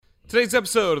Today's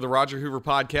episode of the Roger Hoover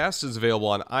Podcast is available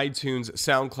on iTunes,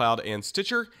 SoundCloud, and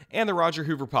Stitcher, and the Roger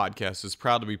Hoover Podcast is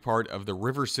proud to be part of the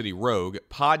River City Rogue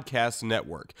Podcast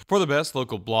Network. For the best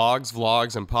local blogs,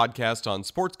 vlogs, and podcasts on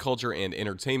sports, culture, and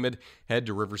entertainment, head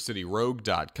to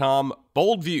rivercityrogue.com.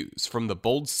 Bold views from the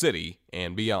bold city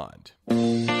and beyond.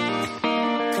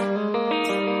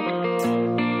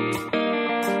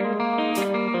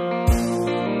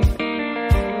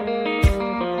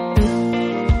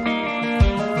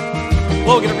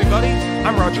 Hello again, everybody.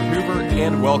 I'm Roger Hoover,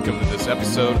 and welcome to this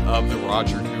episode of the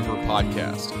Roger Hoover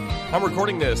Podcast. I'm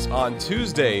recording this on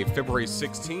Tuesday, February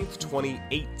 16th,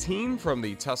 2018, from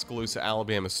the Tuscaloosa,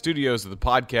 Alabama studios of the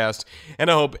podcast, and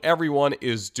I hope everyone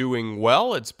is doing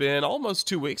well. It's been almost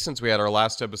 2 weeks since we had our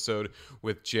last episode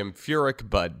with Jim Furyk,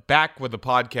 but back with a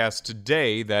podcast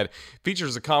today that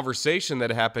features a conversation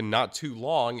that happened not too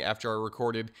long after I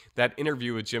recorded that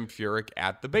interview with Jim Furyk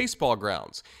at the baseball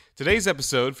grounds. Today's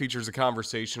episode features a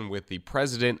conversation with the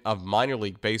president of Minor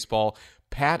League Baseball,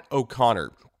 Pat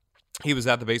O'Connor. He was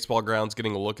at the baseball grounds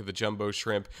getting a look at the Jumbo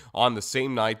Shrimp on the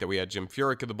same night that we had Jim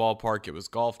Furyk at the ballpark. It was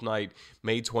golf night,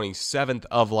 May 27th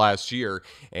of last year.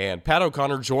 And Pat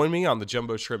O'Connor joined me on the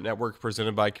Jumbo Shrimp Network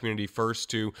presented by Community First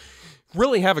to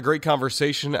really have a great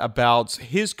conversation about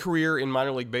his career in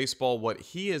minor league baseball, what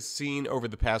he has seen over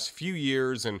the past few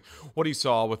years, and what he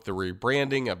saw with the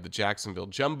rebranding of the Jacksonville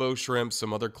Jumbo Shrimp,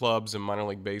 some other clubs in minor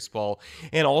league baseball,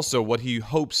 and also what he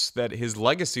hopes that his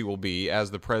legacy will be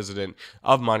as the president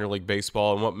of minor league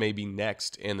baseball and what may be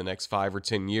next in the next 5 or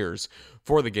 10 years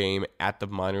for the game at the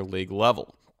minor league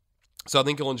level. So I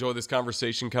think you'll enjoy this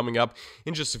conversation coming up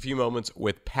in just a few moments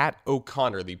with Pat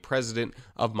O'Connor, the president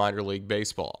of minor league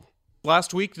baseball.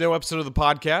 Last week, no episode of the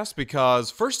podcast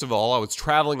because, first of all, I was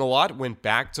traveling a lot, went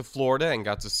back to Florida and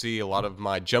got to see a lot of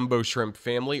my Jumbo Shrimp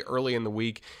family early in the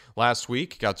week. Last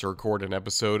week, got to record an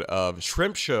episode of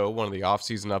Shrimp Show, one of the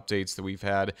off-season updates that we've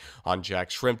had on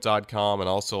jackshrimp.com and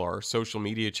also our social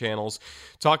media channels,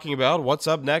 talking about what's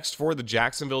up next for the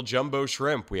Jacksonville Jumbo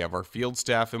Shrimp. We have our field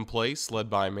staff in place, led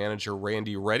by manager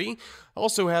Randy Reddy.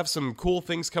 Also have some cool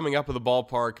things coming up at the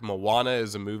ballpark. Moana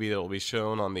is a movie that will be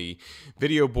shown on the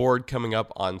video board coming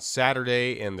up on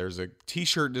Saturday, and there's a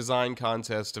t-shirt design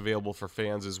contest available for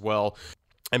fans as well.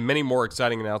 And many more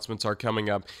exciting announcements are coming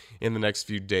up in the next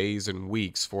few days and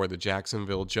weeks for the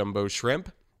Jacksonville Jumbo Shrimp.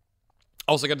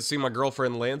 Also got to see my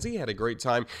girlfriend Lindsay, had a great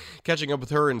time catching up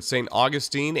with her in St.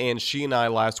 Augustine, and she and I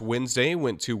last Wednesday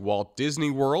went to Walt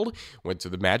Disney World, went to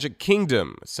the Magic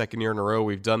Kingdom. Second year in a row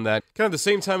we've done that. Kind of the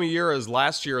same time of year as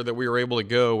last year that we were able to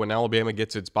go when Alabama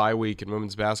gets its bye week in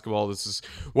women's basketball. This is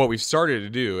what we've started to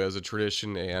do as a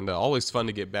tradition, and always fun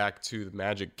to get back to the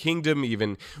Magic Kingdom,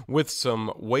 even with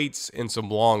some waits and some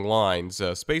long lines.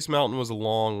 Space Mountain was a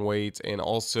long wait, and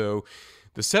also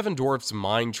the Seven Dwarfs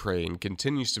Mine Train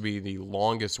continues to be the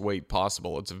longest wait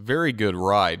possible. It's a very good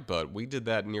ride, but we did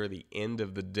that near the end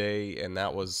of the day, and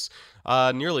that was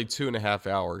nearly 2.5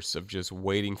 hours of just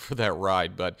waiting for that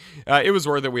ride. But it was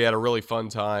worth it. We had a really fun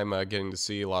time getting to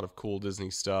see a lot of cool Disney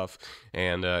stuff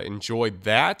and enjoyed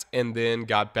that, and then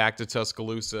got back to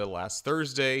Tuscaloosa last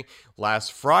Thursday.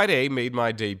 Last Friday, made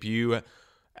my debut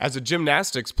as a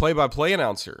gymnastics play-by-play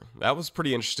announcer. That was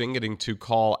pretty interesting, getting to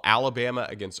call Alabama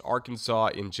against Arkansas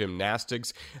in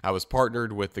gymnastics. I was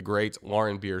partnered with the great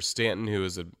Lauren Beer Stanton, who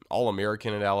is an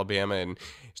All-American at Alabama, and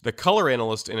the color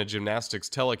analyst in a gymnastics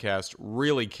telecast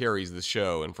really carries the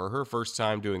show. And for her first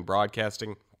time doing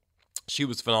broadcasting, she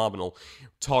was phenomenal.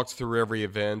 Talked through every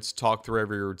event, talked through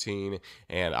every routine,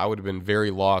 and I would have been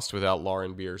very lost without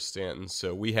Lauren Beer Stanton.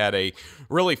 So we had a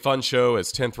really fun show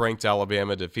as 10th-ranked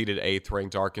Alabama defeated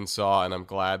 8th-ranked Arkansas, and I'm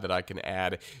glad that I can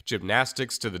add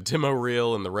gymnastics to the demo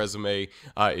reel and the resume.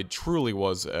 It truly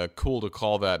was cool to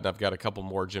call that, and I've got a couple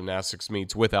more gymnastics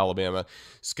meets with Alabama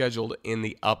scheduled in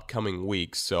the upcoming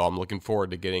weeks. So I'm looking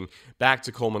forward to getting back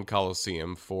to Coleman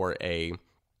Coliseum for a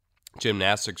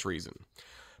gymnastics reason.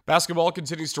 Basketball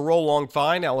continues to roll along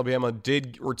fine. Alabama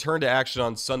did return to action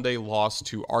on Sunday, lost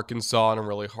to Arkansas in a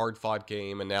really hard-fought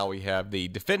game, and now we have the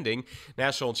defending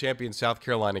national champion South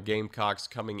Carolina Gamecocks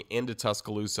coming into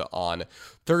Tuscaloosa on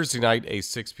Thursday night, a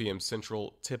 6 p.m.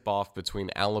 Central tip-off between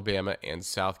Alabama and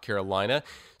South Carolina.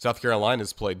 South Carolina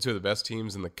has played two of the best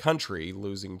teams in the country,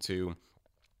 losing to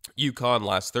UConn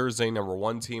last Thursday, number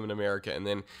 1 team in America, and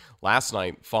then last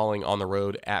night falling on the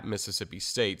road at Mississippi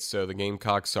State. So the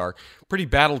Gamecocks are pretty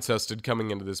battle-tested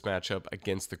coming into this matchup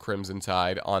against the Crimson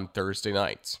Tide on Thursday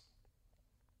nights.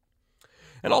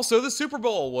 And also, the Super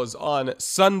Bowl was on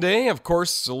Sunday. Of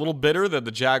course, a little bitter that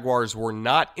the Jaguars were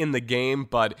not in the game,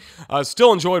 but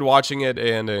still enjoyed watching it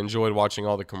and enjoyed watching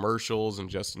all the commercials and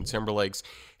Justin Timberlake's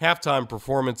halftime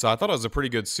performance. I thought it was a pretty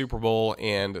good Super Bowl,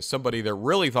 and somebody that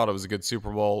really thought it was a good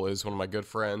Super Bowl is one of my good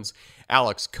friends,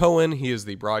 Alex Cohen. He is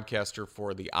the broadcaster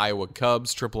for the Iowa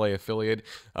Cubs, AAA affiliate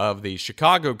of the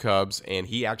Chicago Cubs, and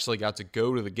he actually got to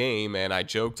go to the game, and I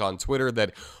joked on Twitter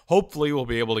that hopefully we'll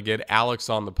be able to get Alex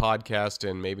on the podcast,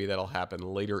 and maybe that'll happen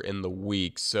later in the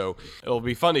week. So it'll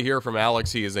be fun to hear from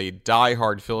Alex. He is a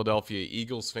diehard Philadelphia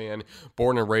Eagles fan,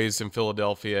 born and raised in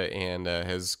Philadelphia, and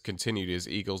has continued his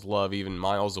Eagles love even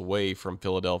miles away from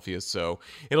Philadelphia. So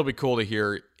it'll be cool to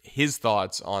hear his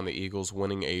thoughts on the Eagles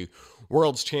winning a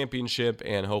World's Championship,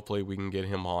 and hopefully we can get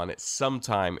him on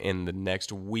sometime in the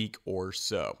next week or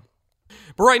so.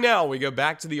 But right now, we go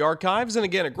back to the archives, and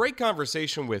again, a great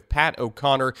conversation with Pat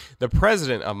O'Connor, the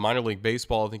president of Minor League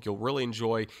Baseball. I think you'll really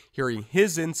enjoy hearing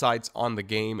his insights on the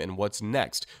game and what's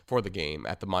next for the game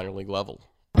at the minor league level.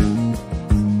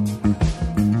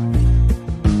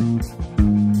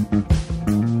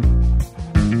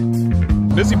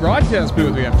 Busy broadcast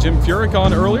booth. We have Jim Furyk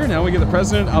on earlier. Now we get the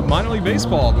president of Minor League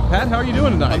Baseball. But Pat, how are you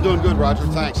doing tonight? I'm doing good, Roger.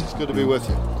 Thanks. It's good to be with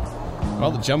you.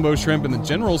 Well, the Jumbo Shrimp and the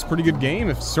Generals, pretty good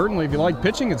game. Certainly, if you like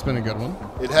pitching, it's been a good one.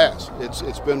 It has.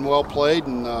 It's been well played,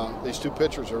 and these two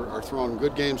pitchers are throwing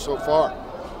good games so far.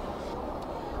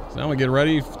 So now we get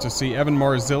ready to see Evan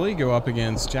Marzilli go up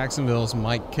against Jacksonville's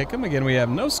Mike Kickham. Again, we have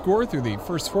no score through the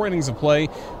first 4 innings of play.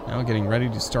 Now getting ready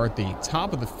to start the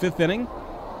top of the 5th inning.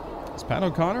 As Pat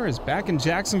O'Connor is back in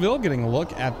Jacksonville, getting a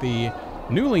look at the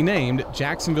newly named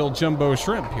Jacksonville Jumbo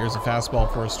Shrimp. Here's a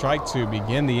fastball for a strike to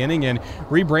begin the inning, and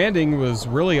rebranding was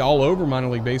really all over minor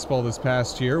league baseball this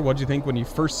past year. What did you think when you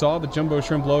first saw the Jumbo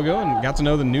Shrimp logo and got to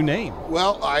know the new name?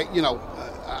 Well,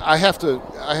 I have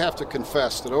to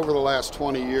confess that over the last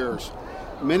 20 years,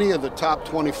 many of the top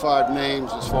 25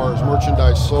 names as far as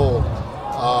merchandise sold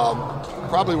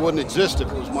probably wouldn't exist if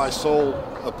it was my sole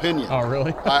opinion. Oh,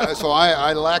 really? So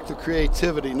I lack the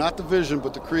creativity, not the vision,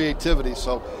 but the creativity.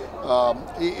 So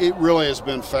it really has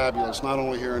been fabulous, not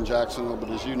only here in Jacksonville, but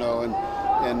as you know,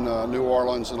 in New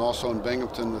Orleans and also in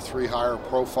Binghamton, the 3 higher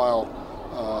profile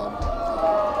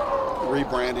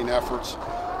rebranding efforts.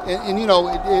 And you know,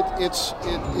 it's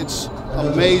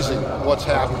amazing what's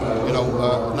happening. You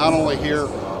know, not only here.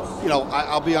 You know,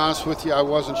 I'll be honest with you, I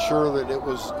wasn't sure that it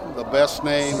was the best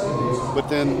name, but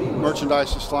then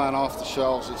merchandise is flying off the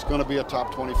shelves. It's going to be a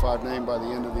top 25 name by the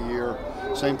end of the year.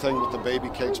 Same thing with the baby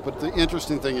cakes. But the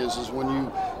interesting thing is when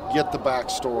you get the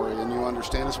backstory and you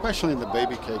understand, especially in the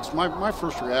baby cakes. My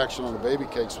first reaction on the baby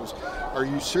cakes was, are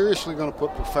you seriously going to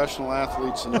put professional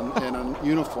athletes in a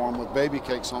uniform with baby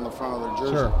cakes on the front of their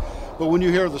jersey? Sure. But when you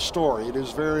hear the story, it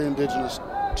is very indigenous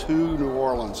to New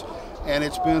Orleans, and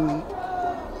it's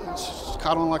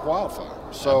caught on like wildfire.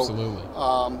 So absolutely.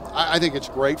 I think it's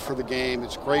great for the game.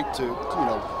 It's great to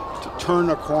turn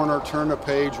a corner, turn a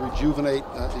page, rejuvenate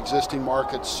existing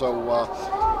markets. So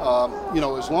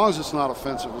as long as it's not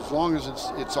offensive, as long as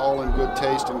it's all in good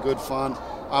taste and good fun,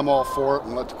 I'm all for it,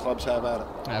 and let the clubs have at it.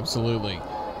 Absolutely.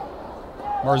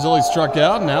 Marzilli struck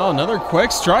out. Now another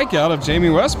quick strikeout of Jamie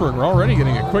Westbrook. We're already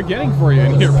getting a quick inning for you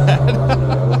in here,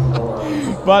 Pat.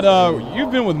 But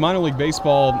you've been with minor league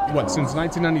baseball, since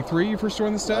 1993 you first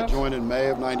joined the staff? I joined in May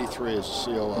of 93 as a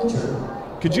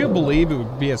COO. Could you believe it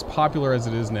would be as popular as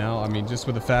it is now? I mean, just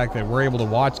with the fact that we're able to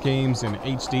watch games in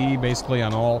HD basically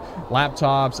on all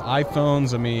laptops,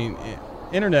 iPhones. I mean,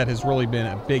 internet has really been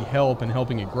a big help in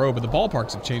helping it grow, but the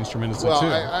ballparks have changed tremendously too.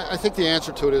 Well, I think the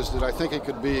answer to it is that I think it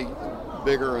could be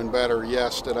bigger and better,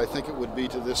 yes. That I think it would be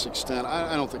to this extent.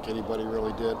 I don't think anybody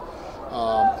really did.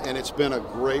 And it's been a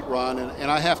great run, and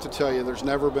I have to tell you, there's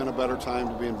never been a better time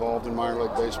to be involved in minor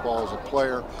league baseball as a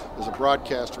player, as a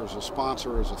broadcaster, as a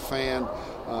sponsor, as a fan,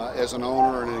 as an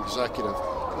owner and an executive.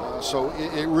 So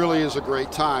it really is a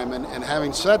great time, and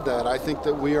having said that, I think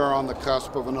that we are on the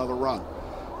cusp of another run,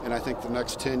 and I think the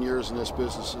next 10 years in this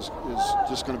business is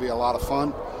just going to be a lot of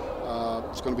fun.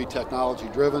 It's going to be technology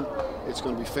driven, it's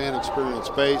going to be fan experience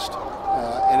based,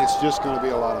 and it's just going to be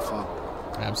a lot of fun.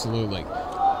 Absolutely.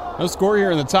 No score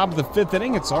here in the top of the 5th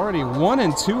inning. It's already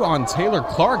 1-2 on Taylor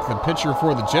Clark, the pitcher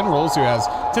for the Generals, who has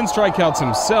 10 strikeouts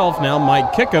himself. Now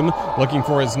Mike Kickham looking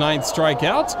for his 9th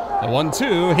strikeout. The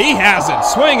 1-2, he has it.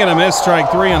 Swing and a miss, strike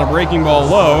 3 on a breaking ball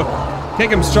low.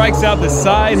 Kickham strikes out the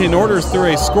side and orders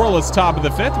through a scoreless top of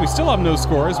the fifth. We still have no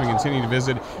scores. We continue to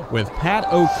visit with Pat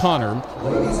O'Connor,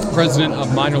 president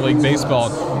of Minor League Baseball.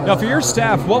 Now, for your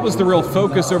staff, what was the real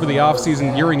focus over the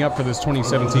offseason gearing up for this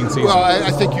 2017 season? Well,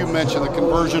 I think you mentioned the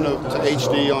conversion to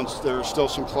HD. There are still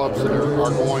some clubs that are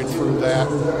going through that.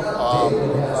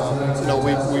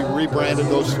 We rebranded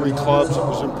those 3 clubs. It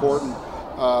was important.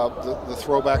 The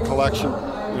throwback collection,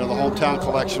 the hometown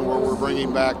collection, where we're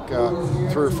bringing back 3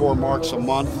 or 4 marks a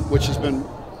month, which has been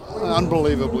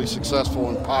unbelievably successful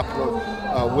and popular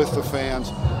with the fans.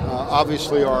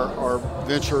 Obviously, our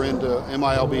venture into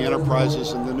MILB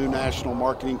Enterprises and the new national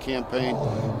marketing campaign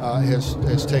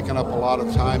has taken up a lot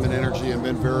of time and energy and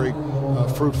been very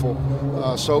fruitful.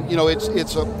 It's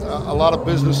a lot of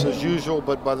business as usual,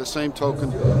 but by the same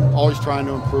token, always trying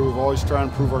to improve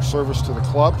our service to the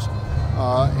clubs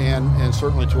and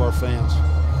certainly to our fans.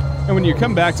 And when you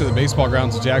come back to the baseball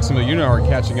grounds of Jacksonville, you and I were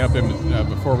catching up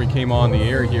before we came on the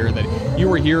air here that you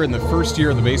were here in the first year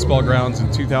of the baseball grounds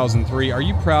in 2003. Are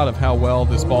you proud of how well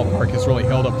this ballpark has really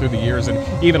held up through the years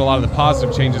and even a lot of the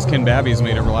positive changes Ken Babby has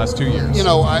made over the last 2 years?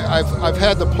 I've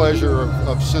had the pleasure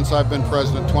of since I've been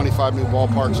president, 25 new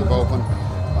ballparks have opened.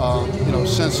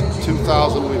 Since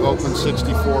 2000, we've opened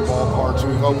 64 ballparks.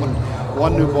 We've opened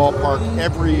 1 new ballpark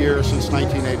every year since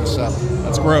 1987.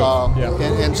 That's growth.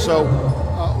 And so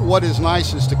what is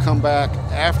nice is to come back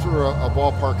after a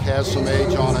ballpark has some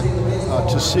age on it,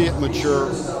 to see it mature,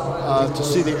 to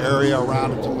see the area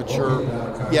around it to mature,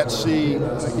 yet see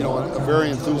a very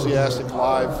enthusiastic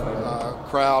live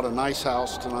crowd, a nice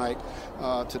house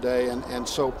today, and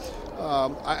so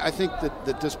I think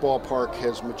that this ballpark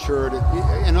has matured.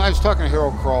 And I was talking to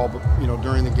Harold Krall,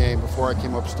 during the game before I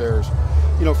came upstairs.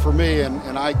 For me,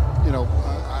 and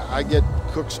I get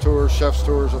cook's tours, chef's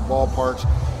tours of ballparks.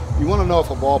 You want to know if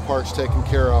a ballpark's taken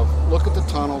care of. Look at the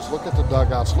tunnels, look at the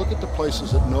dugouts, look at the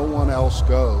places that no one else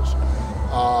goes,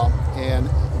 and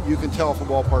you can tell if a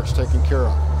ballpark's taken care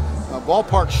of.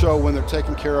 Ballparks show when they're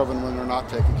taken care of and when they're not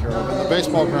taken care of. And the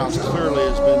baseball grounds clearly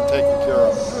has been taken care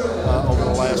of over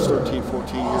the last 13,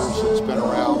 14 years it's been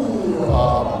around.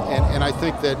 And I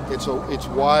think that it's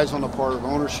wise on the part of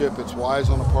ownership, it's wise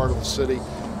on the part of the city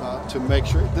to make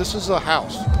sure this is a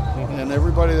house. And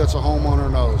everybody that's a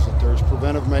homeowner knows that there's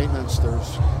preventive maintenance,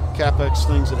 there's CapEx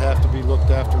things that have to be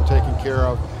looked after and taken care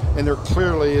of. And there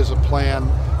clearly is a plan,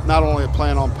 not only a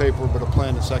plan on paper, but a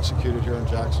plan that's executed here in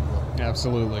Jacksonville.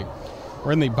 Absolutely.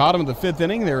 We're in the bottom of the fifth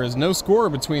inning. There is no score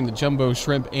between the Jumbo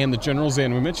Shrimp and the Generals.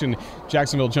 And we mentioned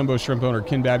Jacksonville Jumbo Shrimp owner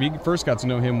Ken Babby. You first got to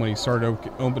know him when he started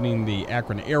opening the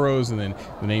Akron Arrows, and then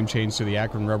the name changed to the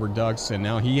Akron Rubber Ducks. And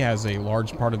now he has a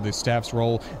large part of the staff's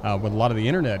role with a lot of the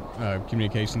internet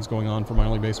communications going on for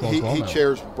minor league baseball as well. He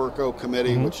chairs the Burko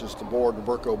Committee, which is the board, the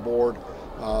Burko board.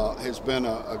 Has been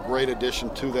a great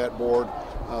addition to that board,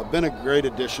 been a great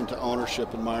addition to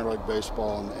ownership in minor league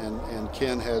baseball, and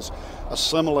Ken has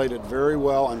assimilated very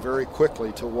well and very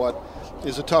quickly to what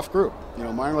is a tough group.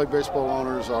 Minor league baseball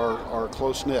owners are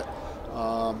close-knit,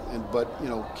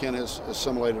 but Ken has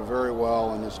assimilated very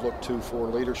well and has looked to for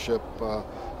leadership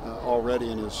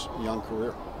already in his young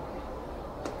career.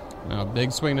 Now,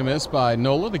 big swing to miss by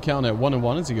Nola. The count at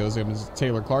 1-1 as he goes up as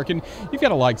Taylor Clark. And you've got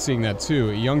to like seeing that,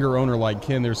 too. A younger owner like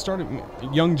Ken, there's a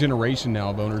young generation now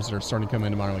of owners that are starting to come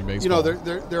into minor league baseball.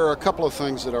 There are a couple of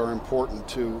things that are important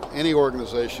to any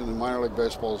organization, and minor league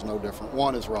baseball is no different.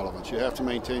 One is relevance. You have to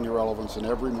maintain your relevance in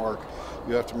every mark.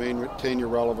 You have to maintain your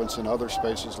relevance in other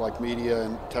spaces like media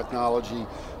and technology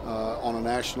on a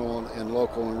national and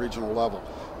local and regional level.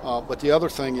 But the other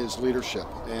thing is leadership,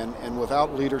 and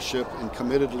without leadership and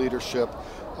committed leadership,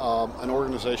 an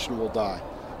organization will die.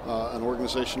 An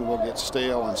organization will get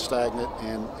stale and stagnant,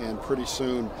 and pretty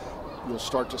soon you'll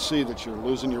start to see that you're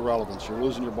losing your relevance, you're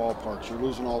losing your ballparks, you're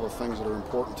losing all the things that are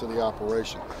important to the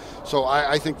operation. So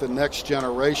I think the next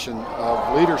generation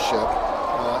of leadership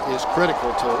is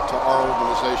critical to our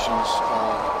organization's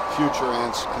future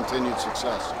and continued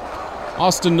success.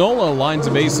 Austin Nola lines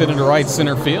a base hit into right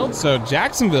center field, so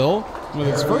Jacksonville with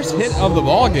its first hit of the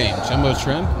ball game. Jumbo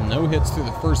Shrimp, no hits through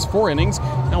the first 4 innings.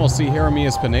 Now we'll see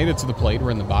Jeremias Pineda to the plate.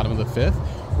 We're in the bottom of the fifth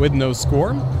with no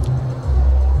score.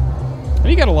 And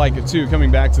you got to like it, too,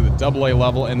 coming back to the AA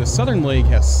level. And the Southern League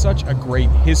has such a great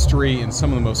history and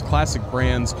some of the most classic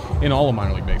brands in all of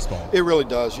minor league baseball. It really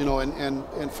does,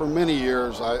 and for many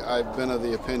years I've been of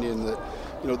the opinion that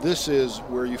this is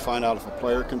where you find out if a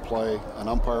player can play, an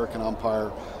umpire can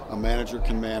umpire, a manager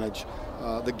can manage.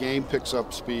 The game picks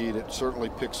up speed. It certainly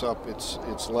picks up its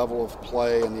level of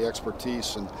play and the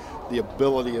expertise and the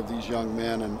ability of these young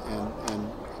men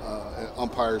and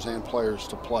umpires and players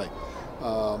to play.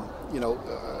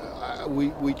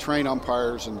 We train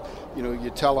umpires, and you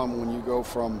tell them when you go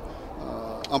from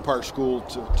umpire school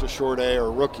to short A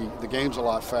or rookie, the game's a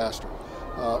lot faster.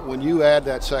 When you add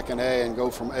that second A and go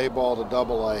from A ball to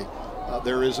double A,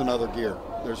 there is another gear.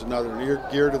 There's another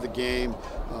gear to the game.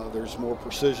 There's more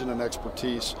precision and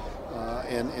expertise.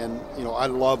 I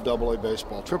love AA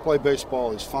baseball. AAA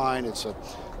baseball is fine. It's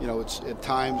at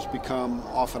times become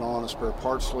off and on a spare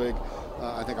parts league.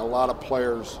 I think a lot of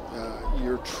players,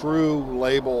 your true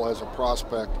label as a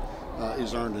prospect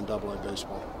is earned in AA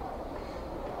baseball.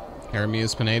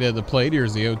 Jeremias Pineda at the plate.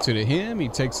 Here's the 0-2 to him. He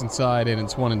takes inside, and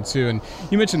it's 1-2. And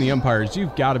you mentioned the umpires.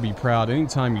 You've got to be proud.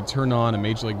 Anytime you turn on a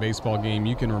Major League Baseball game,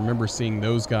 you can remember seeing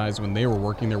those guys when they were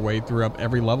working their way through up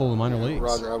every level of the minor leagues.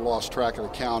 Roger, I've lost track of the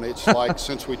count. It's like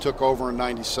since we took over in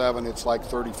 '97, it's like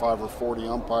 35 or 40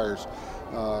 umpires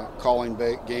calling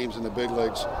games in the big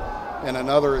leagues. And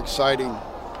another exciting.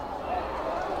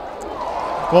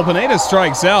 Well, Pineda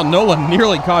strikes out. Nola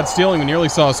nearly caught stealing. We nearly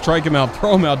saw strike him out,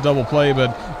 throw him out double play,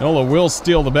 but Nola will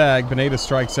steal the bag. Pineda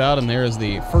strikes out, and there is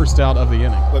the first out of the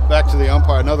inning. But back to the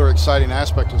umpire, another exciting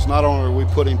aspect is not only are we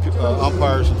putting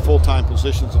umpires in full-time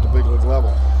positions at the big league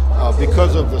level,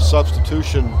 because of the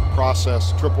substitution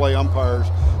process, AAA umpires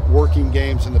working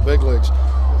games in the big leagues,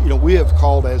 we have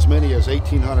called as many as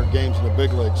 1,800 games in the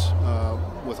big leagues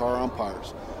with our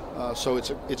umpires. So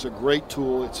it's a great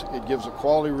tool. It gives a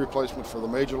quality replacement for the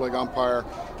major league umpire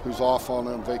who's off on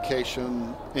a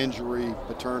vacation, injury,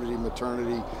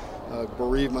 maternity,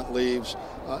 bereavement leaves,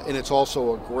 and it's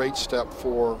also a great step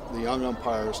for the young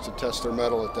umpires to test their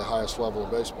mettle at the highest level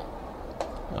of baseball.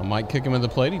 Mike Kickham at the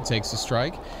plate. He takes a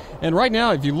strike. And right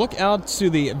now, if you look out to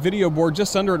the video board,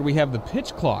 just under it, we have the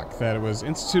pitch clock that was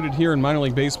instituted here in minor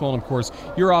league baseball. And, of course,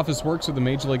 your office works with the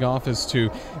Major League office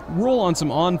to rule on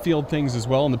some on-field things as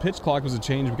well. And the pitch clock was a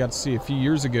change we got to see a few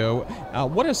years ago.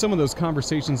 What are some of those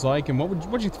conversations like, and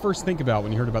what did you first think about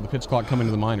when you heard about the pitch clock coming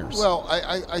to the minors? Well,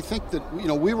 I think that,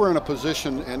 we were in a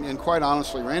position, and quite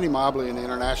honestly, Randy Mobley in the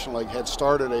International League had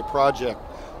started a project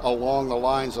along the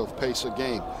lines of pace of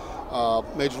game.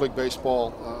 Major League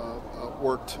Baseball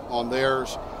worked on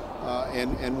theirs,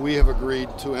 and we have agreed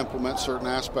to implement certain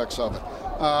aspects of it.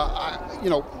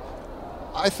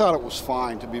 I thought it was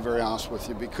fine, to be very honest with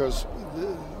you, because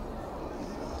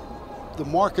the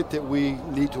market that we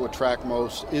need to attract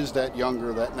most is that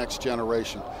next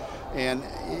generation. And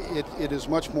it is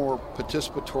much more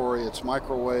participatory. It's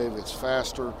microwave. It's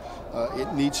faster.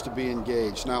 It needs to be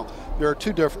engaged. Now, there are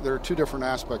two different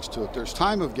aspects to it. There's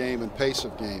time of game and pace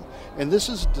of game, and this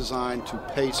is designed to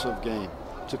pace of game,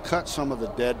 to cut some of the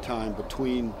dead time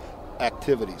between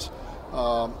activities.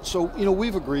 So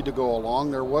we've agreed to go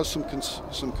along. There was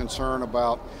some concern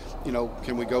about,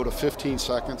 can we go to 15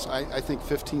 seconds? I think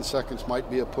 15 seconds might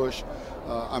be a push.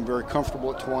 I'm very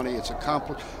comfortable at 20. It's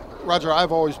accomplished. Roger,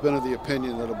 I've always been of the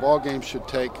opinion that a ball game should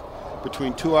take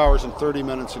between 2 hours and 30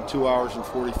 minutes and 2 hours and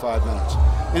 45 minutes.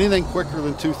 Anything quicker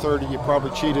than 2:30, you probably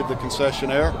cheated the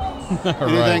concessionaire.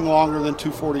 Anything longer than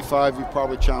 2:45, you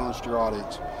probably challenged your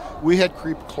audience. We had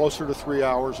creeped closer to 3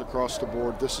 hours across the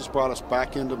board. This has brought us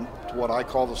back into what I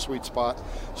call the sweet spot.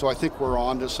 So I think we're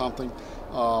on to something.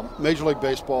 Major League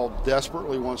Baseball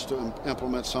desperately wants to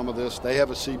implement some of this. They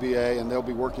have a CBA, and they'll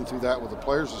be working through that with the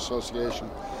Players Association.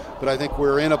 But I think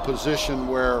we're in a position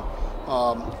where,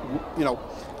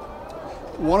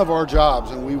 one of our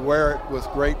jobs, and we wear it with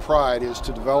great pride, is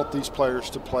to develop these players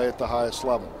to play at the highest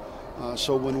level.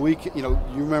 So when you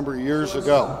remember years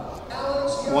ago,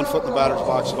 1 foot in the batter's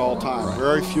box at all times.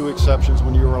 Very few exceptions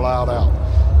when you were allowed out.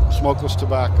 Smokeless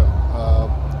tobacco,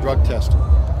 drug testing,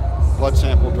 blood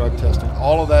sample drug testing.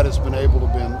 All of that has been able to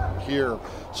be here.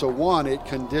 So one, it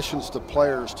conditions the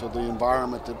players to the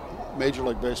environment that Major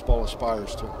League Baseball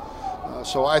aspires to.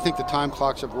 So I think the time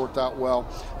clocks have worked out well.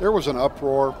 There was an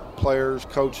uproar, players,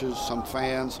 coaches, some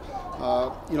fans.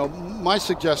 My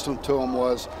suggestion to them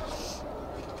was,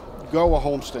 go a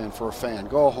homestand for a fan.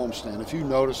 Go a homestand. If you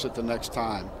notice it the next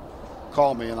time,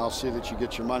 call me and I'll see that you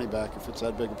get your money back. If it's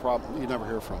that big a problem, you never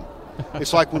hear from them.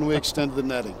 It's like when we extended the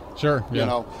netting. Sure.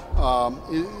 Yeah.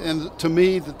 And to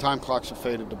me, the time clocks have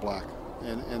faded to black,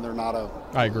 and they're not a.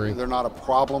 I agree. They're not a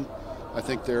problem. I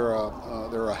think they're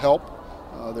a help.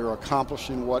 They're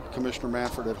accomplishing what Commissioner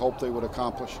Manfred had hoped they would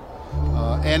accomplish.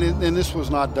 And this was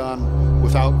not done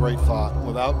without great thought,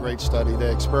 without great study.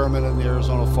 They experimented in the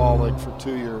Arizona Fall League for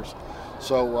 2 years.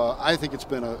 So I think it's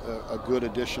been a good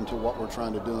addition to what we're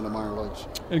trying to do in the minor leagues.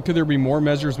 And could there be more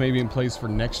measures maybe in place for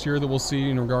next year that we'll see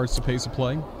in regards to pace of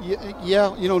play?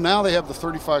 Yeah. Now they have the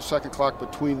 35-second clock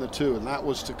between the two, and that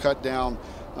was to cut down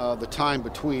the time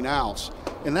between outs.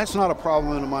 And that's not a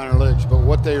problem in the minor leagues, but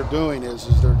what they're doing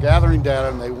is they're gathering data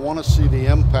and they want to see the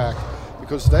impact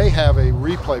because they have a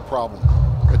replay problem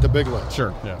at the big league.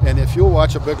 Sure, yeah. And if you'll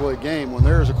watch a big league game, when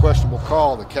there is a questionable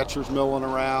call, the catcher's milling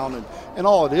around, and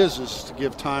all it is to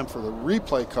give time for the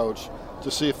replay coach to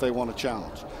see if they want to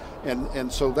challenge.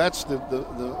 And so that's the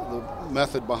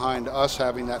method behind us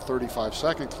having that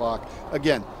 35-second clock,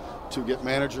 again, to get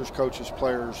managers, coaches,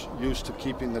 players used to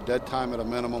keeping the dead time at a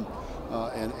minimum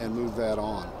and move that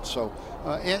on. So,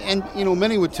 and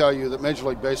many would tell you that Major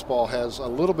League Baseball has a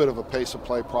little bit of a pace of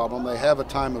play problem. They have a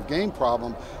time of game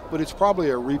problem, but it's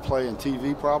probably a replay and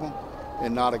TV problem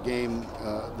and not a game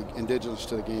indigenous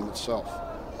to the game itself.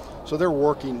 So they're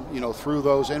working, through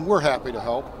those, and we're happy to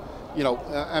help.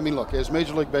 Look, as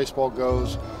Major League Baseball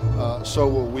goes, so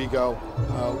will we go.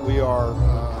 We are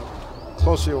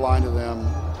closely aligned to them,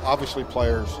 obviously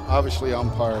players, obviously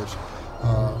umpires,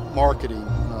 marketing,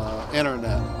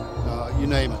 internet, you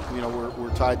name it.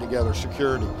 We're tied together,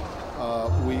 security.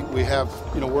 We have,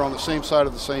 we're on the same side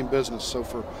of the same business. So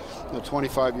for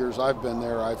 25 years I've been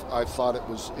there, I've thought it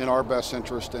was in our best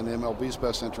interest and MLB's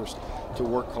best interest to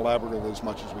work collaboratively as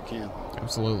much as we can.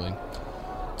 Absolutely.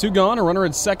 2 gone, a runner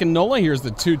at second, Nola. Here's the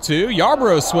 2-2.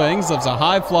 Yarbrough swings, lifts a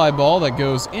high fly ball that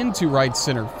goes into right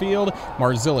center field.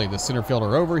 Marzilli, the center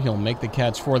fielder, over. He'll make the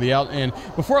catch for the out. And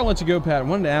before I let you go, Pat, I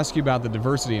wanted to ask you about the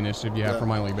diversity initiative you have for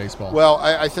minor league baseball. Well,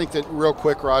 I think that real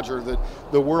quick, Roger, that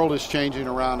the world is changing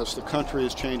around us. The country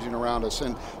is changing around us.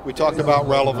 And we talked about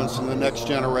relevance in the next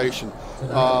generation.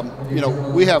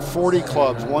 We have 40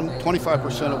 clubs.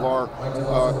 25% of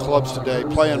our clubs today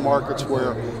play in markets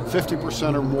where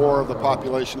 50% or more of the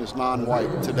population is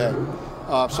non-white today.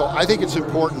 So I think it's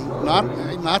important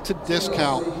not to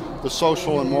discount the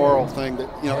social and moral thing that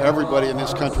everybody in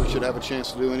this country should have a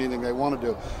chance to do anything they want to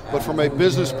do. But from a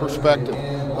business perspective,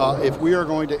 if we are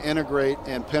going to integrate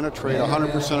and penetrate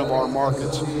 100% of our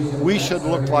markets, we should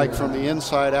look like from the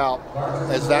inside out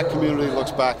as that community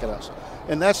looks back at us.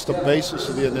 And that's the basis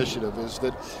of the initiative, is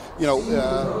that,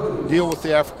 deal with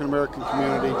the African American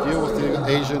community, deal with the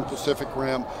Asian Pacific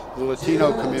Rim, the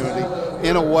Latino community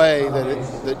in a way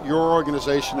that your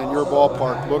organization and your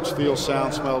ballpark looks, feels,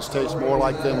 sounds, smells, tastes more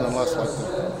like them than less like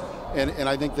them. And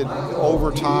I think that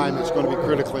over time it's going to be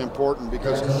critically important,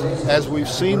 because as we've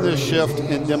seen this shift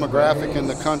in demographic in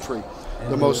the country,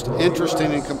 the most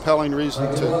interesting and compelling reason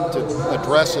to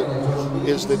address it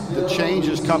is that the change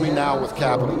is coming now with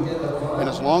capital. And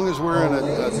as long as we're in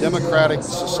a democratic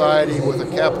society with a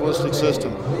capitalistic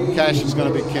system, cash is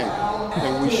going to be king.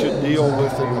 And we should deal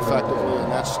with it effectively,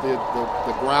 and that's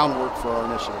the groundwork for our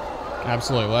initiative.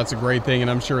 Absolutely. Well, that's a great thing, and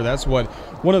I'm sure that's one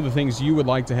of the things you would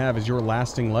like to have as your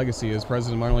lasting legacy as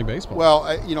president of minor league baseball. Well,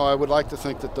 I would like to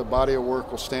think that the body of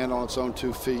work will stand on its own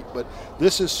 2 feet, but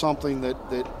this is something that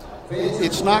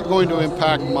it's not going to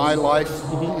impact my life,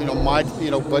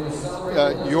 but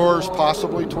yours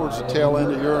possibly towards the tail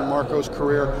end of your and Marco's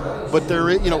career. But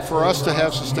for us to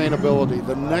have sustainability,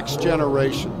 the next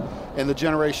generation and the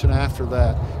generation after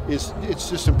that it's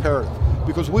just imperative,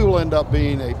 because we will end up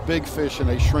being a big fish in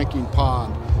a shrinking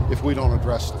pond if we don't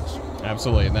address this.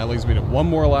 Absolutely, and that leads me to one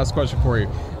more last question for you.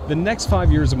 The next 5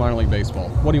 years of minor league baseball,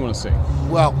 what do you want to see?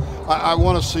 Well, I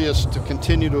want to see us to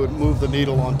continue to move the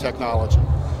needle on technology.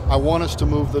 I want us to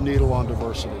move the needle on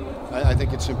diversity. I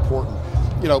think it's important.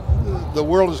 The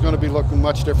world is going to be looking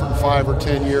much different in 5 or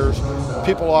 10 years.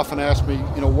 People often ask me,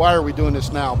 why are we doing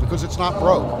this now? Because it's not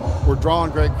broke. We're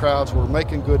drawing great crowds. We're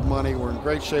making good money. We're in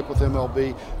great shape with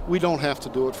MLB. We don't have to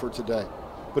do it for today.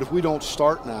 But if we don't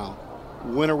start now,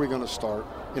 when are we going to start?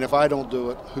 And if I don't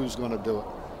do it, who's going to do it?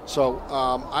 So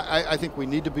I think we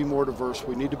need to be more diverse.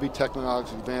 We need to be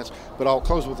technologically advanced. But I'll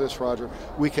close with this, Roger.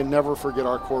 We can never forget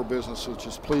our core business, which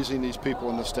is pleasing these people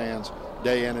in the stands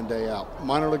day in and day out.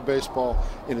 Minor league baseball,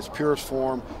 in its purest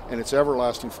form and its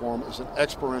everlasting form, is an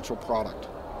experiential product.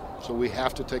 So we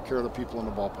have to take care of the people in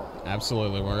the ballpark.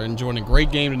 Absolutely. We're enjoying a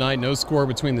great game tonight. No score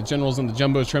between the Generals and the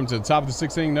Jumbo Shrimp to the top of the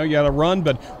 6th inning. No, you had a run,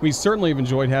 but we certainly have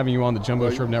enjoyed having you on the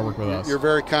Jumbo Shrimp Network with us. You're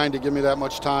very kind to give me that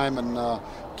much time, and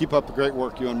keep up the great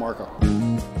work, you and Marco.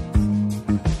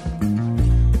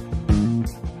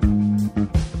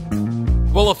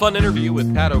 Well, a fun interview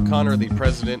with Pat O'Connor, the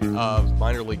president of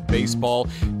minor league baseball.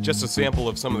 Just a sample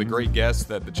of some of the great guests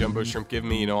that the Jumbo Shrimp give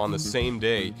me. On the same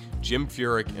day, Jim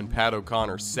Furyk and Pat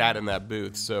O'Connor sat in that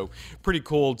booth. So pretty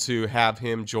cool to have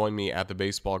him join me at the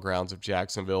baseball grounds of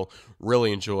Jacksonville.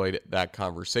 Really enjoyed that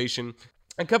conversation.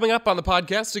 And coming up on the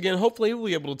podcast, again, hopefully we'll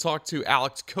be able to talk to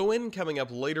Alex Cohen coming up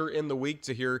later in the week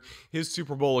to hear his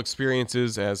Super Bowl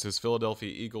experiences as his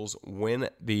Philadelphia Eagles win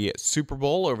the Super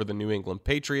Bowl over the New England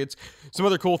Patriots. Some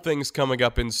other cool things coming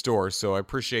up in store. So I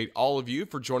appreciate all of you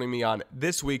for joining me on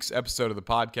this week's episode of the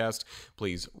podcast.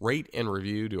 Please rate and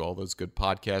review, do all those good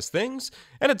podcast things.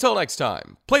 And until next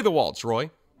time, play the waltz,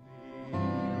 Roy.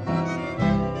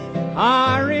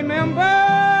 I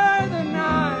remember